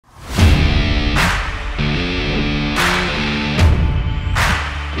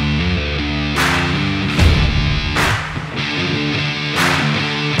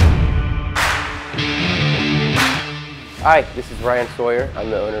Hi, this is Ryan Sawyer.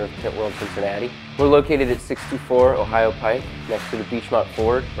 I'm the owner of Tint World Cincinnati. We're located at 624 Ohio Pike, next to the Beachmont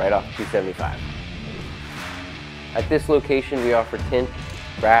Ford, right off 275. At this location, we offer tint,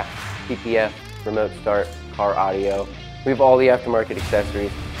 wrap, PPF, remote start, car audio. We have all the aftermarket accessories.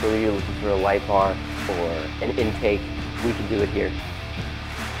 Whether you're looking for a light bar or an intake, we can do it here.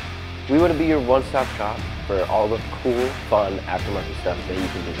 We want to be your one-stop shop for all the cool, fun aftermarket stuff that you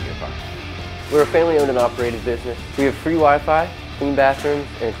can do with your car. We're a family-owned and operated business. We have free Wi-Fi, clean bathrooms,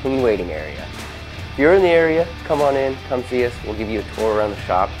 and a clean waiting area. If you're in the area, come on in, come see us. We'll give you a tour around the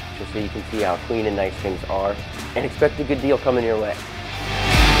shop just so you can see how clean and nice things are, and expect a good deal coming your way.